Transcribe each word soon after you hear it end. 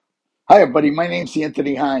Hi, everybody. My name's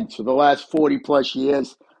Anthony Hines. For the last 40 plus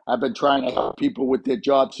years, I've been trying to help people with their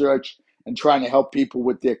job search and trying to help people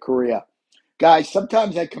with their career. Guys,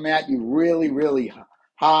 sometimes I come at you really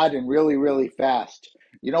hard and really fast.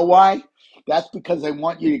 You know why? That's because I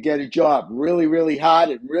want you to get a job really hard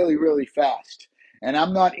and really fast. And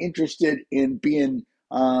I'm not interested in being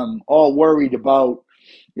all worried about,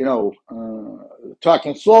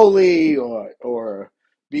 talking slowly or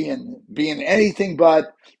being anything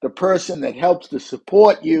but the person that helps to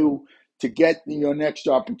support you to get your next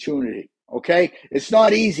opportunity. Okay? It's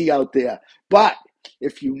not easy out there, but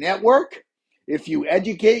if you network, if you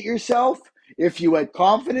educate yourself, if you had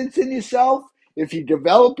confidence in yourself, if you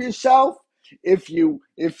develop yourself, if you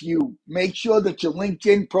make sure that your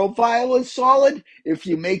LinkedIn profile is solid, if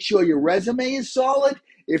you make sure your resume is solid,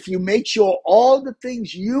 if you make sure all the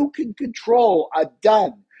things you can control are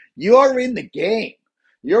done, you're in the game.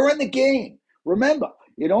 You're in the game. Remember,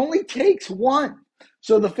 it only takes one.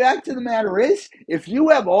 So the fact of the matter is, if you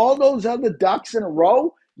have all those other ducks in a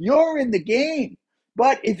row, you're in the game.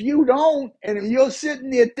 But if you don't, and if you're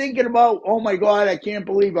sitting there thinking about, oh my God, I can't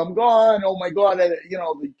believe I'm gone. Oh my God,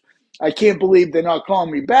 I can't believe they're not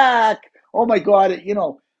calling me back. Oh my God,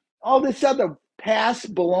 all this other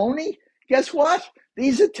past baloney. Guess what?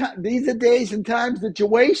 These are days and times that you're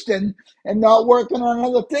wasting and not working on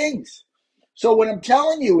other things. So what I'm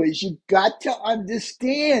telling you is you got to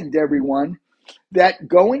understand, everyone, that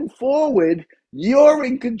going forward, you're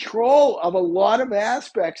in control of a lot of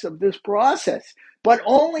aspects of this process, but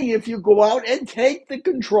only if you go out and take the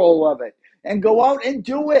control of it and go out and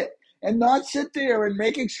do it and not sit there and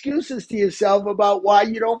make excuses to yourself about why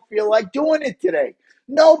you don't feel like doing it today.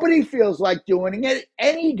 Nobody feels like doing it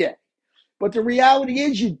any day. But the reality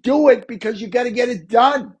is you do it because you got to get it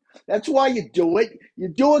done. That's why you do it. You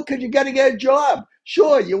do it because you got to get a job.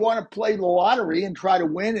 Sure, you want to play the lottery and try to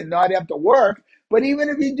win and not have to work. But even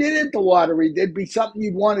if you did hit the lottery, there'd be something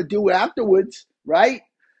you'd want to do afterwards, right?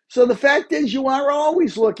 So the fact is, you are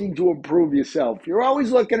always looking to improve yourself. You're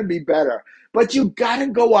always looking to be better. But you got to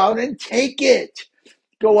go out and take it.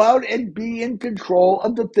 Go out and be in control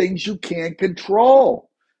of the things you can't control,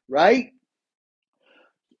 right?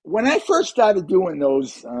 When I first started doing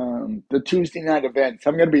the Tuesday night events,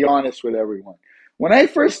 I'm going to be honest with everyone. When I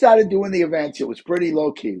first started doing the events, it was pretty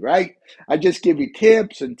low key, right? I just give you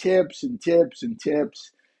tips and tips and tips and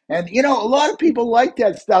tips. And, a lot of people like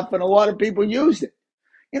that stuff and a lot of people use it.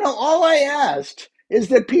 All I asked is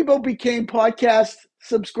that people became podcast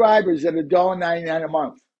subscribers at $1.99 a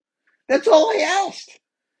month. That's all I asked.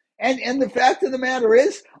 And the fact of the matter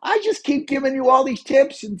is, I just keep giving you all these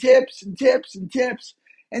tips and tips and tips and tips.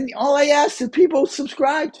 And all I ask is people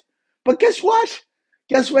subscribed. But guess what?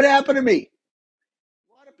 Guess what happened to me?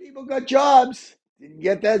 A lot of people got jobs, didn't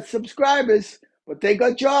get that subscribers, but they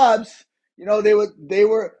got jobs. They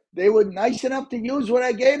were nice enough to use what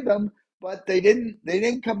I gave them, but they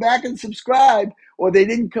didn't come back and subscribe, or they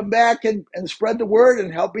didn't come back and spread the word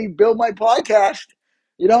and help me build my podcast.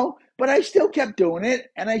 But I still kept doing it,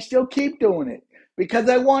 and I still keep doing it because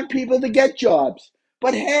I want people to get jobs.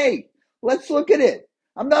 But hey, let's look at it.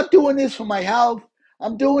 I'm not doing this for my health.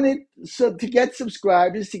 I'm doing it to get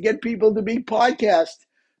subscribers, to get people to be podcast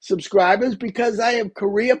subscribers, because I have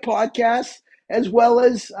career podcasts as well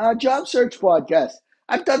as job search podcasts.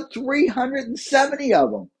 I've done 370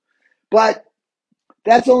 of them, but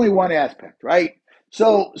that's only one aspect, right?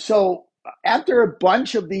 So after a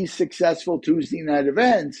bunch of these successful Tuesday night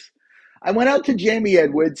events, I went out to Jamie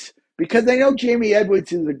Edwards because I know Jamie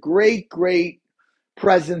Edwards is a great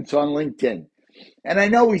presence on LinkedIn. And I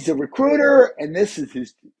know he's a recruiter, and this is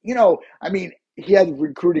his, he has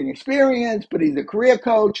recruiting experience, but he's a career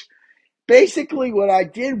coach. Basically, what I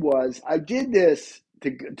did was I did this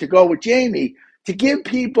to go with Jamie to give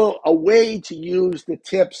people a way to use the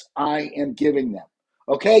tips I am giving them.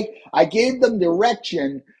 Okay? I gave them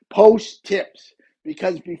direction post tips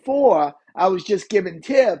because before I was just giving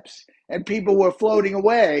tips and people were floating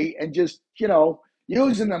away and just,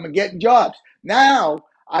 using them and getting jobs. Now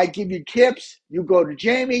I give you tips, you go to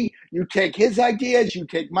Jamie, you take his ideas, you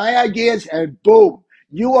take my ideas, and boom,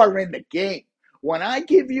 you are in the game. When I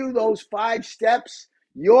give you those 5 steps,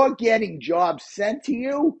 you're getting jobs sent to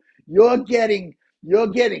you. You're getting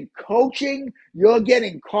coaching. You're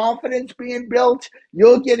getting confidence being built.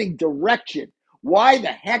 You're getting direction. Why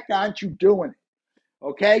the heck aren't you doing it?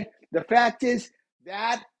 Okay? The fact is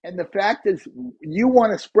that, and the fact is you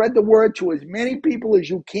want to spread the word to as many people as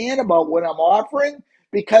you can about what I'm offering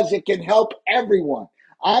because it can help everyone.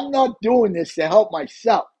 I'm not doing this to help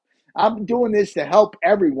myself. I'm doing this to help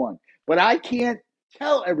everyone. But I can't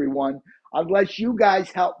tell everyone unless you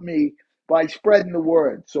guys help me by spreading the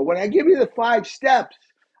word. So when I give you the 5 steps,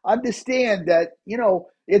 understand that,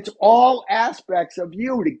 it's all aspects of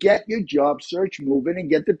you to get your job search moving and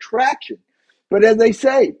get the traction. But as I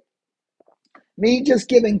say, me just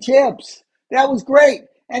giving tips, that was great.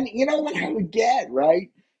 And you know what I would get, right?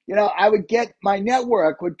 I would get, my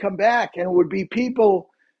network would come back and it would be people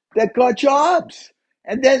that got jobs.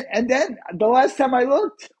 And then the last time I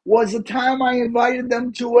looked was the time I invited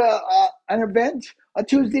them to an event, a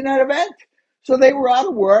Tuesday night event. So they were out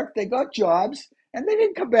of work, they got jobs, and they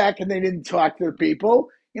didn't come back and they didn't talk to the people.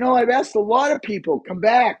 I've asked a lot of people, come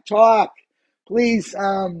back, talk, please,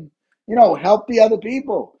 help the other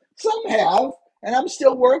people. Some have, and I'm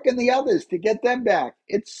still working the others to get them back.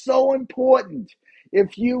 It's so important.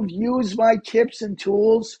 If you've used my tips and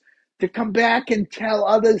tools, to come back and tell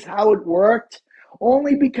others how it worked,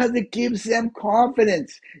 only because it gives them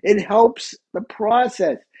confidence. It helps the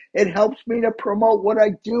process. It helps me to promote what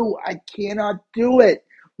I do. I cannot do it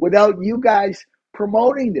without you guys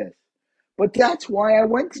promoting this. But that's why I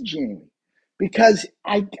went to Jamie, because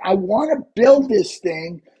I want to build this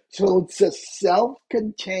thing so it's a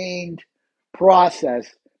self-contained process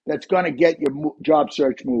that's going to get your job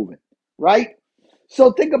search moving, right?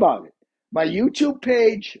 So think about it. My YouTube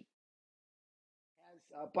page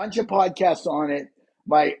has a bunch of podcasts on it.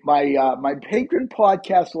 My Patreon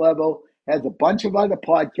podcast level has a bunch of other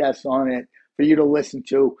podcasts on it for you to listen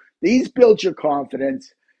to. These build your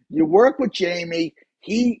confidence. You work with Jamie.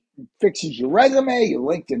 He fixes your resume, your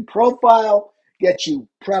LinkedIn profile, gets you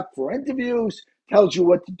prepped for interviews, tells you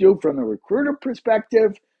what to do from the recruiter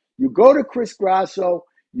perspective. You go to Chris Grasso.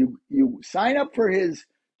 You sign up for his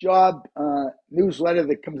job newsletter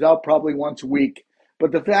that comes out probably once a week.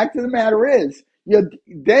 But the fact of the matter is,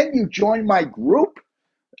 then you join my group.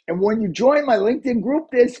 And when you join my LinkedIn group,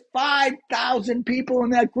 there's 5,000 people in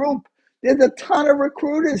that group. There's a ton of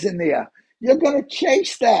recruiters in there. You're going to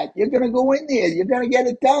chase that. You're going to go in there. You're going to get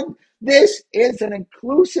it done. This is an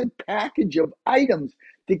inclusive package of items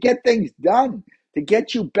to get things done, to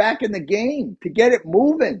get you back in the game, to get it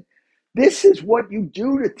moving. This is what you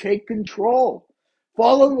do to take control.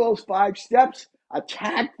 Follow those 5 steps,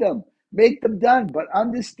 attack them, make them done, but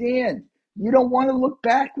understand you don't want to look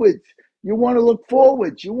backwards. You want to look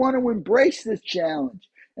forwards. You want to embrace this challenge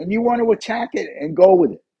and you want to attack it and go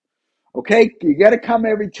with it. Okay? You got to come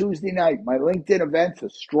every Tuesday night. My LinkedIn events are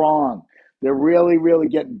strong. They're really, really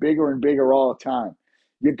getting bigger and bigger all the time.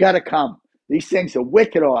 You got to come. These things are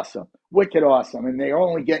wicked awesome, and they're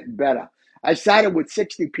only getting better. I started with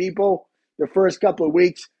 60 people the first couple of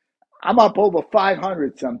weeks. I'm up over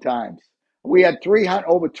 500 sometimes. We had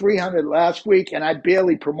over 300 last week, and I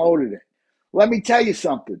barely promoted it. Let me tell you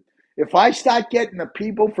something. If I start getting the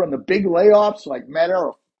people from the big layoffs like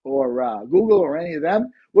Meta or Google or any of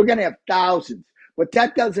them, we're going to have thousands. But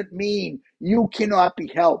that doesn't mean you cannot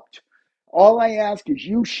be helped. All I ask is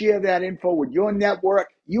you share that info with your network,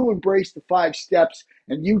 you embrace the 5 steps,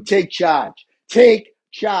 and you take charge. Take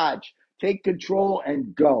charge. Take control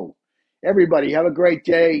and go. Everybody, have a great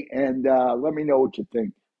day, and let me know what you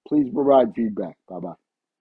think. Please provide feedback. Bye-bye.